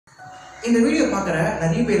இந்த வீடியோ பார்க்குற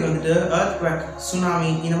நிறைய பேர் வந்துட்டு earthquake, tsunami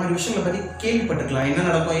இந்த மாதிரி விஷயங்களை பற்றி கேள்விப்பட்டிருக்கலாம். என்ன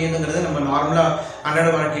நடக்கும் ஏதுங்கிறத நம்ம நார்மலாக அன்றாட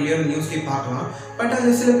வாழ்க்கையிலேயோ நியூஸ்லேயே பார்க்கலாம். பட்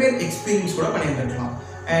அதில் சில பேர் எக்ஸ்பீரியன்ஸ் கூட பண்ணியிருந்துருக்கலாம்.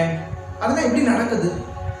 அண்ட் அதெல்லாம் எப்படி நடக்குது,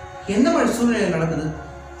 எந்த மாதிரி சூழ்நிலை நடக்குது,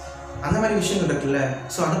 அந்த மாதிரி விஷயங்கள் இருக்குல்ல.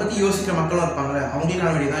 ஸோ அதை பற்றி யோசிக்கிற மக்களும் இருப்பாங்கள்ல,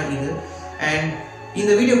 அவங்களுக்கான வீடியோ தான் இது. அண்ட்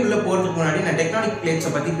இந்த வீடியோக்குள்ளே போகிறதுக்கு முன்னாடி நான் டெக்டானிக்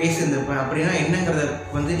பிளேட்ஸை பற்றி பேசியிருந்திருப்பேன். அப்படின்னா என்னங்கிறத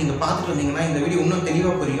வந்து நீங்கள் பார்த்துட்டு வந்தீங்கன்னா இந்த வீடியோ இன்னும்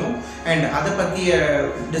தெளிவாக புரியும். அண்ட் அதை பற்றிய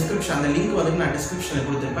டிஸ்கிரிப்ஷன், அந்த லிங்க் வந்துட்டு நான் டிஸ்கிரிப்ஷனில்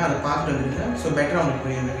கொடுத்துருப்பேன், அதை பார்த்துட்டு வந்துருக்கேன். ஸோ பெட்டராக உங்களுக்கு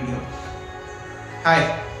புரியும் இந்த வீடியோ. ஹாய்,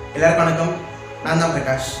 எல்லாருக்கும் வணக்கம். நான் தான்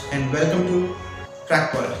Prakash and welcome to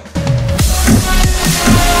track world.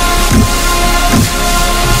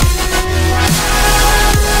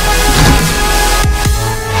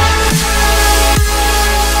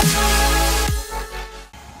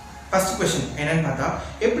 First question என்னன்னு பார்த்தா,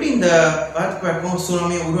 எப்படி இந்த earthquake-ம்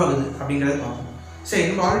சுனாமியும் உருவாகுது அப்படிங்கிறத பார்ப்போம். சரி,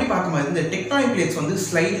 நம்ம ஆல்ரெடி பார்த்த மாதிரி இந்த டெக்டானிக் பிளேட்ஸ் வந்து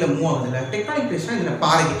ஸ்லைடில் மூவ் ஆகுது இல்லை. டெக்டானிக் பிளேட்ஸ்னால் இந்த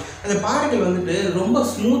பாறைகள், அந்த பாறைகள் வந்துட்டு ரொம்ப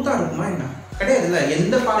ஸ்மூத்தாக இருக்குமா என்ன? கிடையாது இல்லை.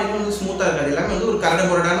 எந்த பாறைகளும் வந்து ஸ்மூத்தாக இருக்காது. எல்லாமே வந்து ஒரு கரடு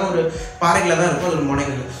முரடான ஒரு பாறைகளை தான் இருக்கும், அதோட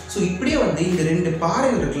முனைகள். ஸோ இப்படியே வந்து இந்த ரெண்டு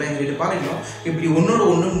பாறைகள் இருக்குல்ல, இந்த ரெண்டு பாறைகளும் இப்படி ஒன்னோட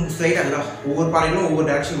ஒன்று ஸ்லைட் ஆகுதா. ஒவ்வொரு பாறைகளும் ஒவ்வொரு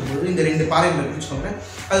டேரக்ஷன் போகுது. இந்த ரெண்டு பாறைகள் இருக்குன்னு வச்சுக்கோங்க,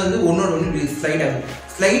 அது வந்து ஒன்னோட ஒன்று இப்படி ஸ்லைட் ஆகுது.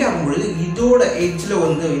 ஸ்லைட் ஆகும்பொழுது இதோட எட்ஜில்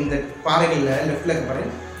வந்து இந்த பாறைகளில் லெஃப்டில் இருக்க பாறை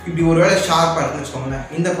இப்படி ஒரு வேளை ஷார்ப்பாக இருக்குன்னு வச்சுக்கோங்களேன்.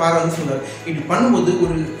 இந்த பாறை வந்து சொல்லுவார் இப்படி பண்ணும்போது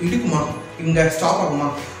ஒரு இடுக்குமா, இங்கே ஸ்டாப் ஆகுமா.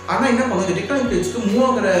 ஆனால் என்ன பண்ணுவோம், இந்த டெக்டானிக் பிளேட்ஸ்க்கு மூவ்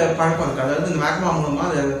ஆகிற பழக்கம் இருக்குது. அதாவது இந்த மேக்மா மூலமாக,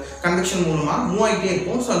 அந்த கன்வெக்ஷன் மூலமாக மூவ் ஆகிட்டே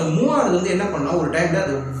இருக்கும். ஸோ அந்த மூவ் ஆகிறது வந்து என்ன பண்ணால் ஒரு டைமில்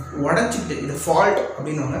அது உடச்சிக்கிட்டு, இது ஃபால்ட்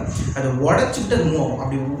அப்படின்னாங்க, அதை உடச்சிக்கிட்டு அது மூவ் ஆகும்.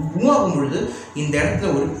 அப்படி மூவ் ஆகும் பொழுது இந்த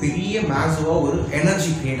இடத்துல ஒரு பெரிய மேசிவாக ஒரு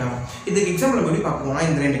எனர்ஜி கிரியேட் ஆகும். இதுக்கு எக்ஸாம்பிள் எப்படி பார்ப்போம்னா,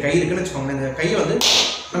 இந்த ரெண்டு கை இருக்குன்னு வச்சுக்கோங்க. இந்த கையை வந்து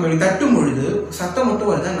நம்ம இப்படி தட்டும் பொழுது சத்தம் மட்டும்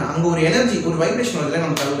வருது, அங்கே ஒரு எனர்ஜி, ஒரு வைப்ரேஷன் வருதுல,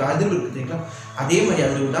 நமக்கு அது ஒரு அதிர்வு இருக்குதுங்களா. அதே மாதிரி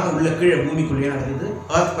அதிர்வு தான் உள்ள கீழே பூமிக்குள்ளேயே நடக்குது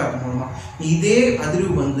earthquake மூலமாக. இதே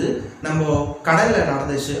அதிர்வு வந்து நம்ம கடலில்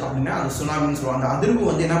நடந்துச்சு அப்படின்னா அது சுனாமின்னு சொல்லுவோம். அந்த அதிர்வு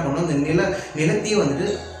வந்து என்ன பண்ணோம், இந்த நிலத்தையே வந்துட்டு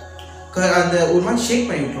அந்த ஒரு மாதிரி ஷேக்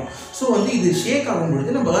பண்ணி விட்டுரும். ஸோ வந்து இது ஷேக்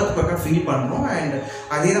ஆகும்பொழுது நம்ம earthquake ஃபீல் பண்ணுறோம். அண்ட்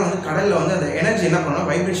அதே தான் வந்து கடலில் வந்து அந்த எனர்ஜி என்ன பண்ணோம்,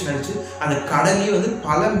 வைப்ரேஷன் அடிச்சு அந்த கடலே வந்து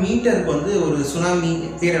பல மீட்டருக்கு வந்து ஒரு சுனாமி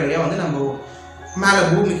பேரலையாக வந்து நம்ம மேலே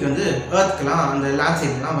பூமிக்கு வந்து earthக்குலாம் அந்த லேண்ட்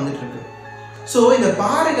சைட்லாம் வந்துட்டு இருக்கு. ஸோ இந்த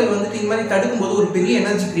பாறைகள் வந்துட்டு இந்த மாதிரி தடுக்கும்போது ஒரு பெரிய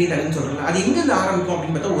எனர்ஜி கிரியேட் ஆகுதுன்னு சொல்கிறாங்க. அது எங்கேருந்து ஆரம்பிக்கும்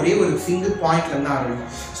அப்படின்னு பார்த்தா ஒரே ஒரு சிங்கிள் பாயிண்ட்லேருந்து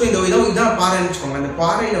ஆரம்பிக்கும். ஸோ இந்த இதான் பாறைன்னு வச்சுக்கோங்க. அந்த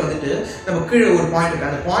பாறையில் வந்துட்டு நம்ம கீழே ஒரு பாயிண்ட்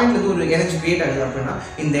இருக்குது, அந்த பாயிண்ட்லேருந்து ஒரு எனர்ஜி கிரியேட் ஆகுது அப்படின்னா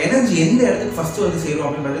இந்த எனர்ஜி எந்த இடத்துக்கு ஃபஸ்ட்டு வந்து சேரும்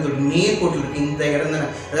அப்படின்னு பார்த்தா ஒரு நேர்கோட்டில் இருக்குது. இந்த இடம் தானே,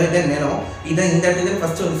 அதாவது இதான் நேரம், இதான் இந்த இடத்துக்கு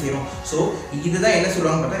ஃபஸ்ட்டு வந்து சேரும். ஸோ இதுதான் என்ன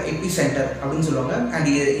சொல்லுவாங்க பார்த்தா எபி சென்டர் அப்படின்னு சொல்லுவாங்க. அண்ட்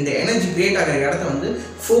இந்த எனர்ஜி கிரியேட் ஆகிற இடத்த வந்து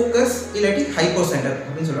ஃபோக்கஸ் இல்லாட்டி ஹைப்போ சென்டர்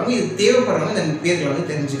அப்படின்னு சொல்லுவாங்க. இது தேவைப்படுறவங்க இந்த பேர்களை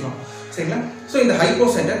வந்து தெரிஞ்சுக்கலாம், சரிங்களா. ஸோ இந்த ஹைப்போ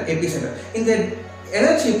சென்டர், எபி சென்டர், இந்த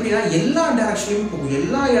எனர்ஜி எப்படின்னா எல்லா டேரக்ஷன்லையும் போகும்,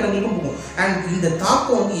 எல்லா இடங்களுக்கும் போகும். அண்ட் இந்த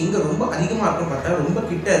தாக்கம் வந்து எங்கே ரொம்ப அதிகமாக இருக்குன்னு பார்த்தா ரொம்ப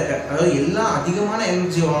கிட்ட இருக்க, அதாவது எல்லா அதிகமான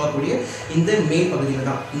எனர்ஜி வாங்கக்கூடிய இந்த மேல் பகுதியில்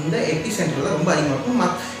தான், இந்த எபி சென்டரில் தான் ரொம்ப அதிகமாக இருக்கும்.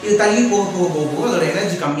 இது தள்ளி போக போக போக போக அதோட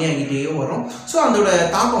எனர்ஜி கம்மியாகிட்டே வரும். ஸோ அதோட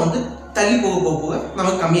தாக்கம் வந்து தள்ளி போக போக போக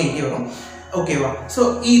நமக்கு கம்மியாகிட்டே வரும். ஓகேவா. ஸோ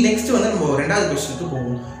நெக்ஸ்ட் வந்து நம்ம ரெண்டாவது கொஸ்டினுக்கு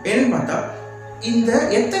போவோம். என்னன்னு பார்த்தா, இந்த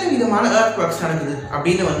எத்தனை விதமான earthquakes நடக்குது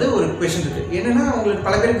அப்படின்னு வந்து ஒரு கொஸ்டின் இருக்குது. என்னென்னா உங்களுக்கு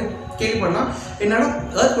பல பேருக்கு கேள்விப்படலாம், என்னன்னா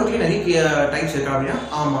earthquake நிறைய டைப்ஸ் இருக்கா அப்படின்னா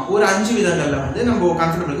ஆமாம், ஒரு 5 விதங்களில் வந்து நம்ம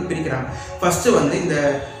கன்சிடபிளுக்கு பிரிக்கிறாங்க. ஃபஸ்ட்டு வந்து இந்த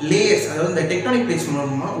லேயர்ஸ், அதாவது இந்த டெக்டானிக் பிளேட்ஸ்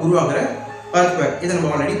மூலமாக உருவாகிற earthquake, இதை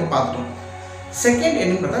நம்ம ஆல்ரெடி இப்போ பார்த்துட்டோம். செகண்ட்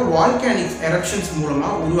என்னன்னு பார்த்தா வால்கானிக்ஸ் எரப்ஷன்ஸ்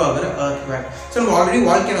மூலமாக உருவாகிற earthquake. ஸோ நம்ம ஆல்ரெடி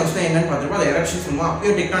வால்கானோஸ் தான் என்னன்னு பார்த்துருப்போம். அந்த எரப்ஷன்ஸ் மூலமாக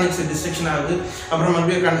அப்பயும் டெக்டானிக்ஸ் டிஸ்ட்ரக்ஷன் ஆகுது, அப்புறம்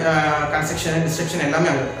மறுபடியும் கன்ஸ்ட்ரக்ஷன் டிஸ்ட்ரக்ஷன் எல்லாமே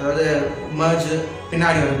ஆகுது, அதாவது மர்ஜ்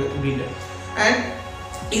பின்னாடி வருது அப்படின்ட்டு. அண்ட்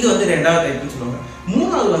இது வந்து ரெண்டாவது டைப்னு சொல்லுவாங்க.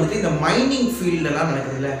 மூணாவது வந்துட்டு இந்த மைனிங் ஃபீல்டெல்லாம்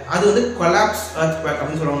நடக்குதுல்ல, அது வந்து கொலாப்ஸ் earthquake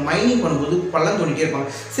அப்படின்னு சொல்லுவாங்க. மைனிங் பண்ணும்போது பள்ளம் தோண்டிகிட்டே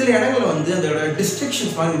இருப்பாங்க. சில இடங்களில் வந்து அதோட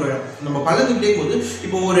டிஸ்ட்ரக்ஷன்ஸ் மாதிரி வரும். நம்ம பள்ளம் தோண்டிட்டே போது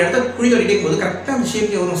இப்போ ஒரு இடத்த குழி தோண்டிட்டே போது கரெக்டாக அந்த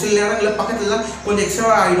ஷேப்லேயே வரும். சில இடங்களில் பக்கத்துலலாம் கொஞ்சம்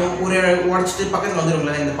எக்ஸ்ட்ரா ஆகிடும், ஒரு உடச்சிட்டு பக்கத்தில்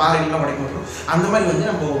வந்துடும்ல, இந்த பாறைகள்லாம் உடைக்க மாட்டோம். அந்த மாதிரி வந்து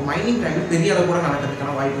நம்ம மைனிங் டைமில் பெரிய அளவு கூட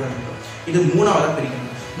நடக்கிறதுக்கான வாய்ப்புகள் இருக்கும். இது மூணாவதாக பிரிக்கணும்.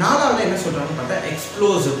 நாலாவது என்ன சொல்கிறாங்கன்னு பார்த்தா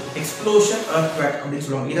எக்ஸ்ப்ளோஷன் earthquake அப்படின்னு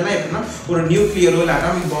சொல்லுவாங்க. இதெல்லாம் எப்படின்னா ஒரு நியூக்ளியரோ இல்லை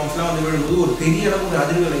அட்டாமிக் பாம்ஸ்லாம் வந்து விழும்போது ஒரு பெரிய அளவு ஒரு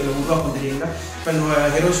அதிர்வுகளை உருவாக்கும் தெரியுங்களா. இப்போ இந்த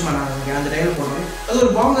ஹிரோஷிமா அந்த டைமில் போடுறாங்க, அது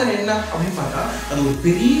ஒரு பாம்பு தானே என்ன அப்படின்னு பார்த்தா அது ஒரு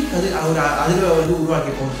பெரிய ஒரு அதிர்வை வந்து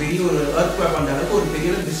உருவாக்கியிருக்கும். பெரிய ஒரு earthquake வந்த அளவுக்கு ஒரு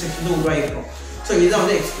பெரிய டிஸ்ட்ரக்ஷன் உருவாகிருக்கும். ஸோ இதுதான்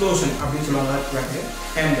வந்து எக்ஸ்ப்ளோஷன் அப்படின்னு சொல்லுவாங்க earthquake.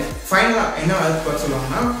 அண்ட் ஃபைனலாக என்ன earthquake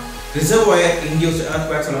சொல்லுவாங்கன்னா ரிசர்வாயர் இன்டியூஸ்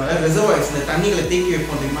earthquake சொல்லுவாங்க. ரிசர்வாயர்ஸ் இந்த தண்ணிகளை தேக்கி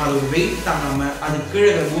வைப்போம் தெரியுமா, அது ஒரு வெயிட் தாங்காமல், அது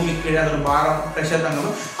கீழே பூமி கீழே அதோட பாரம் ப்ரெஷர்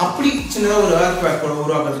தாங்காமல் அப்படி சின்னதாக ஒரு earthquake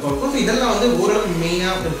உருவாக்குறதுக்கு இருக்கும். ஸோ இதெல்லாம் வந்து ஓரளவுக்கு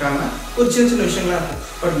மெயினாக இருக்காங்க, ஒரு சின்ன சின்ன விஷயங்களாக இருக்கும்.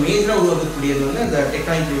 பட் மேஜராக உருவாக்கக்கூடியது வந்து அந்த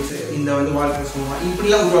டெக்டானிக் பிளேட்ஸ், இந்த வந்து வால்கனோஸ்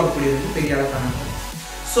இப்படிலாம் உருவாக்கக்கூடியது வந்து பெரிய அளவுக்கான.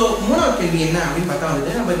 ஸோ மூணாவது கேள்வி என்ன அப்படின்னு பார்த்தா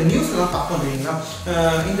வந்து நம்ம இந்த நியூஸ்லாம் பார்ப்போம் தெரியுங்களா,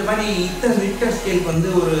 இந்த மாதிரி இத்தனை ரிக்டர் ஸ்கேலுக்கு வந்து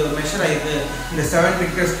ஒரு மெஷர் ஆயிருக்கு, இந்த 7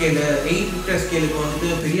 ரிக்டர் ஸ்கேலு 8 ரிக்டர் ஸ்கேலுக்கு வந்துட்டு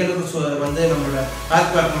பெரிய அளவுக்கு வந்து நம்மளோட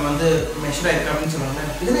earthquake வந்து மெஷர் ஆயிருக்கு அப்படின்னு சொல்லுவாங்க.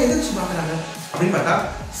 இதெல்லாம் எதை வச்சு பார்க்குறாங்க அப்படின்னு பார்த்தா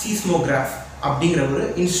சீஸ்மோகிராஃப் அப்படிங்கிற ஒரு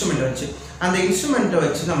இன்ஸ்ட்ருமெண்ட் வச்சு, அந்த இன்ஸ்ட்ருமெண்ட்டை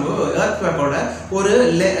வச்சு நம்ம earthquakeோட ஒரு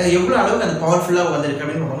எவ்வளோ அளவுக்கு அது பவர்ஃபுல்லாக வந்திருக்கு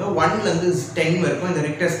அப்படின்னு பார்ப்பாங்க. 1லேருந்து 10 வரைக்கும் இந்த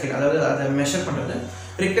ரிக்டர் ஸ்கேல், அதாவது அதை மெஷர் பண்ணுறது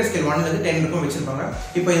ரிக்டர் ஸ்கேல் 1லேருந்து 10 வரைக்கும் வச்சுருப்பாங்க.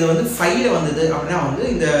 இப்போ இது வந்து 5ல வந்தது அப்படின்னா வந்து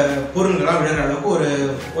இந்த பொருள்களாக விழுற அளவுக்கு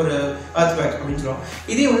ஒரு earthquake அப்படின்னு சொல்லுவாங்க.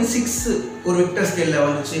 இதே வந்து 6 ஒரு ரிக்டர் ஸ்கேலில்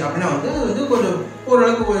வந்துச்சு அப்படின்னா வந்து அது வந்து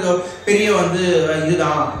ஓரளவுக்கு ஒரு பெரிய வந்து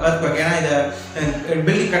இதுதான் earthquake, ஏன்னா இதை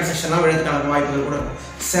பில்டிங் கன்ஸ்ட்ரக்ஷன்லாம் விழுறதுக்கான வாய்ப்புகள் கூட இருக்கும்.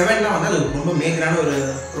 7லாம் வந்து அது ரொம்ப மேஜரான ஒரு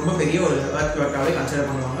ரொம்ப பெரிய ஒரு earthquake-ஆகவே கன்சிடர்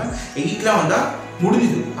பண்ணுவாங்க. 8லாம் வந்தால்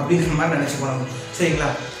முடிஞ்சுது அப்படிங்கிற மாதிரி நினச்சி போனாங்க.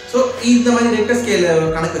 சரிங்களா? ஸோ இந்த மாதிரி ரிக்டர் ஸ்கேல்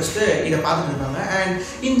கணக்கு வச்சுட்டு இதை பார்த்துட்டு இருக்காங்க. அண்ட்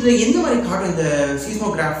இதில் எந்த மாதிரி காட்டும் இந்த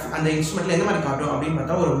சீஸ்மோகிராஃப் அந்த இன்ஸ்ட்ருமெண்ட்டில் எந்த மாதிரி காட்டும் அப்படின்னு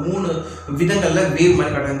பார்த்தா ஒரு 3 விதங்களில் வேவ்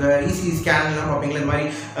மாதிரி காட்டும். இந்த இசிஜி ஸ்கேன்லாம் பார்ப்பீங்களா, இந்த மாதிரி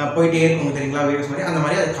போயிட்டே இருக்கும் தெரியுங்களா, வேவ்ஸ் மாதிரி, அந்த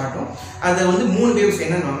மாதிரி அது காட்டும். அது வந்து 3 வேவ்ஸ்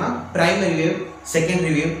என்னென்னா பிரைமரி வேவ்,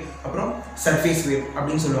 செகண்டரி வேவ், அப்புறம் சர்ஃபேஸ் வேவ்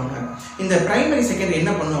அப்படின்னு சொல்லுவாங்க. இந்த பிரைமரி செகண்டரி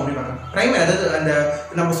என்ன பண்ணும் அப்படின்னு பார்க்கலாம். பிரைமரி அதாவது அந்த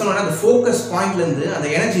நம்ம சொன்னோம்னா அந்த ஃபோக்கஸ் பாயிண்ட்லேருந்து அந்த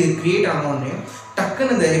எனர்ஜி கிரியேட் ஆனோடனே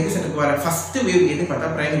டக்குன்னு இந்த எபிசென்டருக்கு வர ஃபஸ்ட்டு வேவ் எது பார்த்தா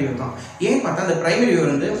பிரைமரி வேவ் தான். ஏன் பார்த்தா அந்த பிரைமரி வேவ்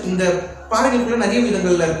வந்து இந்த பாறைகளுக்குள்ள நிறைய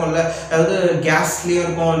விதங்களில் இருக்கும்ல, அதாவது கேஸ்லேயும்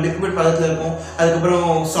இருக்கும், லிக்விட் பதத்தில் இருக்கும், அதுக்கப்புறம்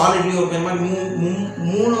சாலிட்லேயும் இருக்கும், இந்த மாதிரி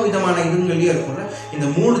 3 விதமான இதுங்கள்லேயும் இருக்கும்ல. இந்த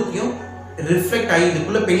 3த்தையும் ரிஃப்ளெக்ட் ஆகி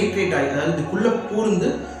இதுக்குள்ளே பெனிட்ரேட் ஆகி, அதாவது இதுக்குள்ளே பூர்ந்து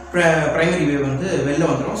பிரைமரி வேவ் வந்து வெளில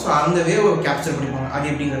வந்துடும். ஸோ அந்த வேவை கேப்சர் பண்ணிப்பாங்க. அது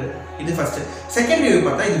எப்படிங்கிறது இது ஃபஸ்ட்டு. செகண்ட் வேவ்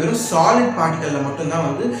பார்த்தா இது வெறும் சாலிட் பார்ட்டிகளில் மட்டும்தான்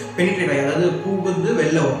வந்து பெனிட்ரேட் ஆகி, அதாவது பூந்து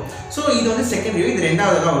வெளில வரும். ஸோ இது வந்து செகண்ட் வேவ், இது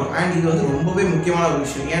 2வது தான் வரும். அண்ட் இது வந்து ரொம்பவே முக்கியமான ஒரு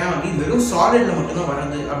விஷயம், ஏன்னா வந்து இது வெறும் சாலிடில் மட்டும்தான்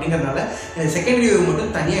வருது அப்படிங்கிறதுனால இந்த செகண்ட் வேவ்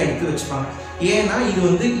மட்டும் தனியாக எடுத்து வச்சுப்பாங்க. ஏன்னா இது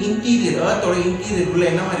வந்து இன்டீரியர், எர்த்தோட இன்டீரியருக்குள்ளே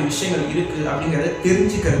என்ன மாதிரி விஷயங்கள் இருக்குது அப்படிங்கிறத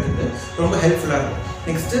தெரிஞ்சுக்கிறதுக்கு ரொம்ப ஹெல்ப்ஃபுல்லாக இருக்கும்.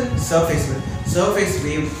 Next surface wave. Surface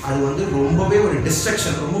wave அது வந்து ரொம்பவே ஒரு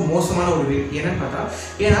டிஸ்ட்ரக்ஷன், ரொம்ப மோசமான ஒரு வேவ். என்னன்னு பார்த்தா,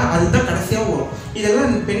 ஏன்னா அதுதான் கடைசியாக வரும்.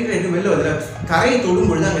 இதெல்லாம் பெனிட்ரேட் வெளில வருது, கரையை தொடும்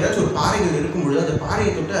பொழுது அங்கே ஏதாச்சும் ஒரு பாறைகள் இருக்கும்பொழுது அந்த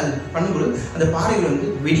பாறையை தொட்டு அது பண்ணும்பொழுது அந்த பாறைகள் வந்து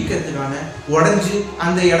வெடிக்கிறதுக்கான, உடஞ்சி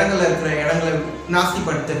அந்த இடங்களில் இருக்கிற இடங்களை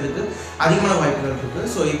நாஸ்திப்படுத்துறதுக்கு அதிகமான வாய்ப்புகள் இருக்குது.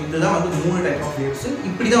 ஸோ இதுதான் வந்து 3 டைப் ஆஃப் வேவ்ஸ்.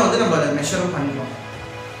 இப்படி தான் வந்து நம்ம அதை மெஷரும் பண்ணிக்கலாம்.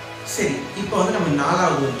 சரி, இப்போ வந்து நம்ம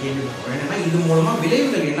 4வது ஒரு கேள்வி பார்ப்போம். என்னன்னா இது மூலமாக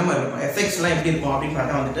விளைவுகள் என்ன மாதிரி இருக்கும், எஃபெக்ட்ஸ்லாம் எப்படி இருக்கும் அப்படின்னு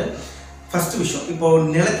பார்த்தா வந்துட்டு ஃபர்ஸ்ட் விஷயம், இப்போ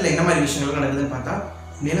நிலத்தில் என்ன மாதிரி விஷயங்கள் நடக்குதுன்னு பார்த்தா,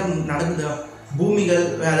 நிலம் நடக்குதா, பூமிகள்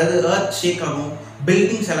அதாவது எர்த் ஷேக் ஆகும்,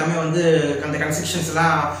 பில்டிங்ஸ் எல்லாமே வந்து அந்த கன்ஸ்ட்ரக்ஷன்ஸ்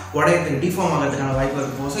எல்லாம் உடையத்துக்கு டிஃபார்ம் ஆகிறதுக்கான வாய்ப்பு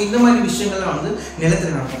இருக்கும். ஸோ இந்த மாதிரி விஷயங்கள்லாம் வந்து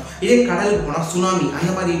நிலத்தில் நடக்கும். இதே கடலுக்கு போனால் சுனாமி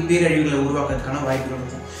அந்த மாதிரி பேரழிவுகளை உருவாக்குறதுக்கான வாய்ப்புகள்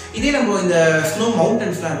இருக்கும். இதே நம்ம இந்த ஸ்னோ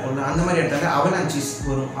மவுண்டன்ஸ்லாம் இருக்கும்ல, அந்த மாதிரி இடத்துல அவலான்ச்சஸ்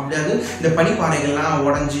வரும். அப்படியாது இந்த பனிப்பாறைகள்லாம்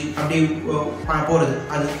உடஞ்சி அப்படி போகிறது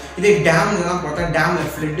அது. இதே டேம்லாம் பார்த்தா டேமில்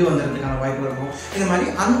ஃப்ளட்டு வந்துடுறதுக்கான வாய்ப்பு இருக்கும். இந்த மாதிரி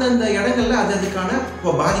அந்தந்த இடங்கள்ல அதுக்கான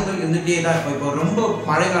இப்போ பாதிப்புகள் இருந்துகிட்டே தான் இருக்கும். இப்போ ரொம்ப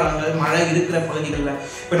மழை காலங்கள், மழை இருக்கிற பகுதிகளில்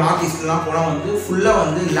இப்போ நார்த் ஈஸ்ட்லாம் போனால் வந்து ஃபுல்லாக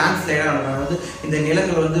வந்து லேண்ட்ஸ்லைடாக நடக்கும், அதாவது இந்த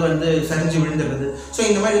நிலங்கள் வந்து சரிஞ்சு விழுந்துடுறது. ஸோ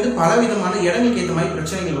இந்த மாதிரி வந்து பலவிதமான இடங்களுக்கு ஏற்ற மாதிரி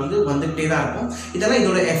பிரச்சனைகள் வந்துகிட்டே தான் இருக்கும். இதெல்லாம்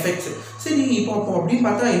இதோட எஃபெக்ட்ஸ். சரி, இப்போ அப்படின்னு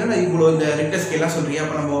பார்த்தா என்னடா இவ்வளோ இந்த ரிக்டர் ஸ்கேல்லாம் சொல்றியா,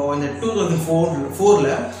 அப்போ நம்ம இந்த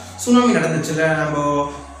 2004ல் சுனாமி நடந்துச்சுல நம்ம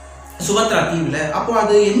சுமத்ரா தீவில், அப்போ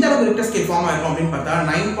அது எந்த அளவுக்கு ரிக்டர் ஸ்கேல் ஃபார்ம் ஆயிருக்கும் அப்படின்னு பார்த்தா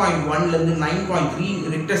 9.1லேருந்து 9.3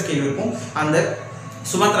 ரிக்டர் ஸ்கேல் இருக்கும் அந்த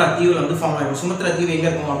சுமத்ரா தீவில் வந்து ஃபார்ம் ஆகிடும். சுமத்ரா தீவு எங்கே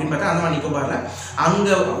இருக்கும் அப்படின்னு பார்த்தா அந்தமான் நிக்கோபாரில்.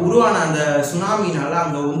 அங்கே உருவான அந்த சுனாமினால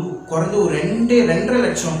அங்கே வந்து குறைஞ்ச ஒரு 2.5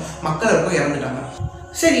 லட்சம் மக்கள் இருக்கும் இறந்துட்டாங்க.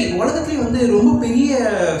 சரி, உலகத்துலேயும் வந்து ரொம்ப பெரிய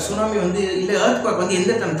சுனாமி வந்து இல்லை earthquake வந்து எந்த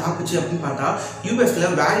இடத்துல தாக்குச்சு அப்படின்னு பார்த்தா யூஎஸ்ல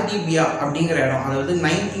வால்டிவியா அப்படிங்கிற இடம், அதாவது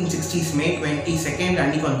 1960s May 22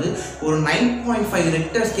 அன்னைக்கு வந்து ஒரு 9.5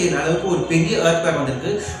 ரிக்டர் ஸ்கேல் அளவுக்கு ஒரு பெரிய earthquake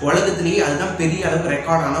வந்திருக்கு. உலகத்திலேயே அதுதான் பெரிய அளவுக்கு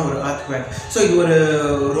ரெக்கார்டான ஒரு earthquake. ஸோ இது ஒரு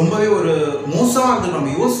ரொம்பவே ஒரு மோசமாக இருந்தது,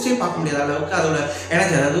 நம்ம யோசிச்சே பார்க்க முடியாத அளவுக்கு அதோட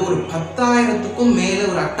எனர்ஜி, அதாவது ஒரு 10,000க்கும் மேலே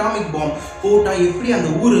ஒரு அட்டாமிக் பாம்பு போட்டால் எப்படி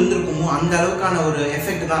அந்த ஊர் இருந்திருக்குமோ அந்த அளவுக்கான ஒரு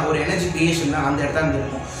எஃபெக்ட் தான், ஒரு எனர்ஜி கிரியேஷன் தான் அந்த இடத்துல இருந்திருக்கும்.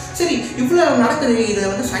 சரி, இவ்வளோ நடக்குது, இதை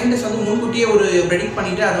வந்து சயின்டிஸ்ட் வந்து முன்கூட்டியே ஒரு ப்ரெடிக்ட்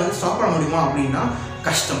பண்ணிட்டு அதை வந்து ஸ்டாப் பண்ண முடியுமா அப்படின்னா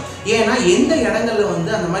கஷ்டம். ஏன்னா எந்த இடங்கள்ல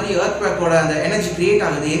வந்து அந்த மாதிரி earthquakeோட அந்த எனர்ஜி கிரியேட்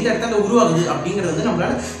ஆகுது, எந்த இடத்துல உருவாகுது அப்படிங்கிறது வந்து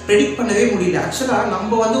நம்மளால ப்ரெடிக்ட் பண்ணவே முடியல. ஆக்சுவலாக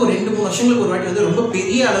நம்ம வந்து ஒரு 2-3 வருஷங்களுக்கு ஒரு வாட்டி வந்து ரொம்ப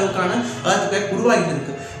பெரிய அளவுக்கான earthquake உருவாகிட்டு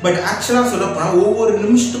இருக்கு. பட் ஆக்சுவலாக சொல்ல போனால் ஒவ்வொரு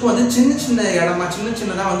நிமிஷத்துக்கும் வந்து சின்ன சின்ன இடமா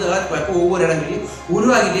சின்னதாக வந்து earthquake ஒவ்வொரு இடங்களையும்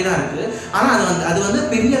உருவாகிட்டே தான் இருக்குது. ஆனால் அது வந்து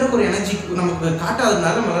பெரிய அளவுக்கு ஒரு எனர்ஜி நமக்கு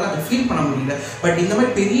காட்டாததுனால நம்மளால் அதை ஃபீல் பண்ண முடியல. பட் இந்த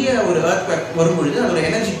மாதிரி பெரிய ஒரு earthquake வரும்பொழுது அதோட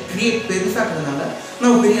எனர்ஜி கிரியேட் பெருசாகிறதுனால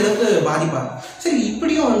நம்ம பெரிய அளவுக்கு பாதிப்பாகும். சரி,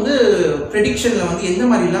 இப்படியும் வந்து ப்ரெடிக்ஷனில் வந்து எந்த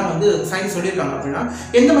மாதிரிலாம் வந்து சயின்ஸ் சொல்லியிருக்காங்க அப்படின்னா,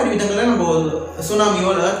 எந்த மாதிரி விதங்களில் நம்ம சுனாமியோ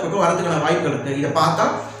இல்லை earthquake வரதுக்கான வாய்ப்புகள் இருக்குது, இதை பார்த்தா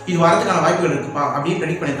இது வரதுக்கான வாய்ப்புகள் இருக்குப்பா அப்படின்னு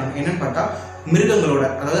ப்ரெடிக்ட் பண்ணியிருக்காங்க. என்னன்னு பார்த்தா மிருகங்களோட,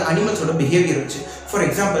 அதாவது அனிமல்ஸோட பிஹேவியர் வச்சு. ஃபார்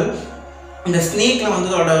எக்ஸாம்பிள், இந்த ஸ்னேக்ல வந்து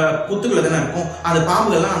அதோட புத்துக்களை தானே இருக்கும், அந்த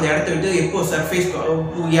பாம்புகள்லாம் அந்த இடத்த விட்டு எப்போ சர்ஃபேஸ்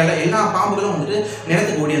எல்லா பாம்புகளும் வந்துட்டு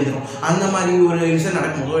நிலத்துக்கு ஓடி வந்துடும். அந்த மாதிரி ஒரு இன்சிடென்ட்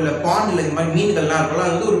நடக்கும்போதோ இல்லை பாண்டில் இந்த மாதிரி மீன்கள்லாம் இருக்கோ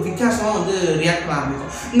அது வந்து ஒரு வித்தியாசமாக வந்து ரியாக்ட் பண்ண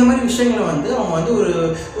ஆரம்பிக்கும். இந்த மாதிரி விஷயங்களை வந்து அவங்க வந்து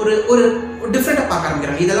ஒரு ஒரு டிஃப்ரெண்ட்டாக பார்க்க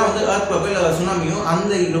ஆரம்பிக்கிறாங்க. இதெல்லாம் வந்து earthquake இல்லை சுனாமியும்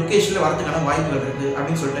அந்த லொக்கேஷனில் வரதுக்கான வாய்ப்புகள் இருக்குது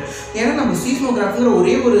அப்படின்னு சொல்லிட்டு. ஏன்னா நம்ம சீஸ்மோகிராஃபிங்கிற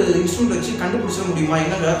ஒரே ஒரு இன்ஸ்ட்ருமெண்ட் வச்சு கண்டுபிடிச்சிட முடியுமா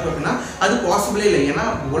என்ன earthquakeனா? அது பாசிபிளே இல்லை. ஏன்னா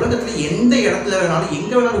உலகத்தில் எந்த இடத்துல வேணாலும்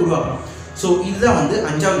எங்கே வேணாலும் உருவாக்கலாம். ஸோ இதுதான் வந்து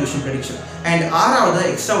 5வது விஷயம் ப்ரெடிக்ஷன். அண்ட் 6வது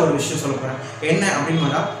எக்ஸ்ட்ரா ஒரு விஷயம் சொல்ல போகிறேன். என்ன அப்படின்னு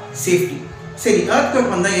பார்த்தா சேஃப்டி. சரி, earthquake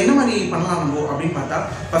வந்தால் என்ன மாதிரி பண்ணலாம் நம்ம அப்படின்னு பார்த்தா,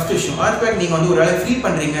 ஃபர்ஸ்ட் விஷயம், earthquake நீங்கள் வந்து ஒரு வேலை ஃபீல்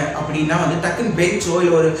பண்ணுறீங்க அப்படின்னா வந்து டக்குன்னு பெஞ்சோ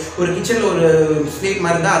இல்லை ஒரு கிச்சனில் ஒரு ஸ்லேட்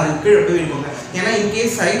மாதிரி தான் அது கீழே போய் வைக்கோங்க. ஏன்னா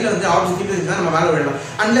இன்கேஸ் சைடில் வந்து ஆப்ஜெக்ட் இருந்தால் நம்ம வேலை விடலாம்.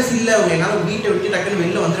 அன்லஸ் இல்லை என்னால் வீட்டை விட்டு டக்குன்னு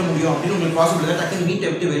வெளில வந்துட முடியும் அப்படின்னு உங்களுக்கு பாசிபிள் தான், டக்குன்னு வீட்டை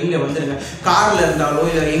விட்டு வெளியில் வந்துடுங்க. காரில் இருந்தாலோ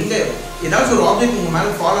இல்லை எங்கே ஏதாச்சும் ஒரு ஆப்ஜெக்ட் உங்கள்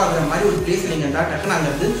மேலே ஃபாலோ ஆகிற மாதிரி ஒரு பிளேஸ் நீங்கள் இருந்தால் டக்குன்னு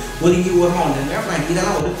அங்கேருந்து ஒதுங்கி ஓரமாக வந்துடுங்க. அப்புறம்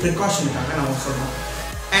இதெல்லாம் ஒரு ப்ரிகாஷனுக்காக நம்ம சொல்கிறோம்.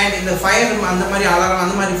 அண்ட் இந்த ஃபயர் அந்த மாதிரி அலாரம்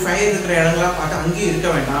அந்த மாதிரி ஃபயர் இருக்கிற இடங்கள்லாம் பார்த்து அங்கேயும் இருக்க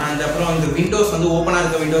வேண்டாம். அண்ட் அப்புறம் இந்த விண்டோஸ் வந்து ஓப்பனாக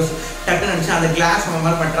இருக்க விண்டோஸ் டக்குன்னு நினச்சி அந்த கிளாஸ் அந்த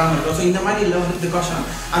மாதிரி பற்றாமல் இருக்கும். ஸோ இந்த மாதிரி இல்லை வந்து ப்ரிகாஷன்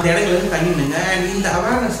அந்த இடங்கள் வந்து தங்கிடுங்க. அண்ட் இந்த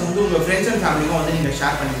அவேர்னஸ் வந்து உங்கள் ஃப்ரெண்ட்ஸ் அண்ட் ஃபேமிலிக்கும் வந்து நீங்கள்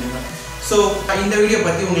ஷேர் பண்ணிடுங்க. ஸோ இந்த வீடியோ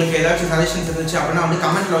பற்றி உங்களுக்கு ஏதாச்சும் சஜஷன்ஸ் இருந்துச்சு அப்படின்னா வந்து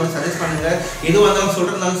கமெண்ட்டில் வந்து சஜஸ்ட் பண்ணுங்கள். எதுவாக இருந்தாலும்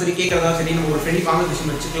சொல்கிறதாலும் சரி கேட்குறதாலும் சரி நம்ம ஒரு ஃப்ரெண்ட்லி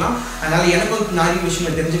கான்வர்சேஷன் வச்சுக்கலாம். அதனால் எனக்கும் நிறைய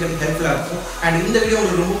விஷயங்கள் தெரிஞ்சுக்கிறதுக்கு ஹெல்ப்ஃபுல்லாக இருக்கும். அண்ட் இந்த வீடியோ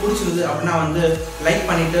உங்களுக்கு ரொம்ப பிடிச்சிருந்தது அப்படின்னா வந்து லைக்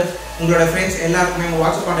பண்ணிவிட்டு உங்களோட ஃப்ரெண்ட்ஸ் எல்லாருக்குமே உங்கள்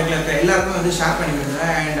வாட்ஸ்அப் கான்டாக்டில் இருக்கிற எல்லாருக்குமே வந்து ஷேர் பண்ணி விடுங்க.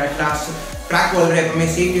 And at last track already எப்பவுமே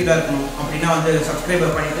சேஃப்டியாக இருக்கணும் அப்படின்னா வந்து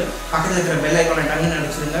சப்ஸ்கிரைபர் பண்ணிவிட்டு பக்கத்தில் இருக்கிற பெல் ஐக்கானை டங்குன்னு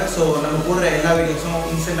அடிச்சிடுங்க. ஸோ நம்ம போடுற எல்லா வீடியோஸும்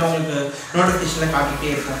இன்ஸ்டண்ட்டாக உங்களுக்கு நோட்டிஃபிகேஷனில்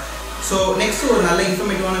காட்டிகிட்டே இருக்கும். ஸோ நெக்ஸ்ட் ஒரு நல்ல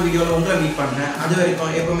இன்ஃபர்மேட்டிவான வீடியோவில் உங்களை மீட் பண்ணுறேன். அது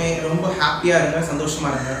வரைக்கும் எப்பவுமே ரொம்ப ஹாப்பியாக இருங்க,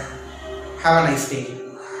 சந்தோஷமாக இருங்க. Have a nice day.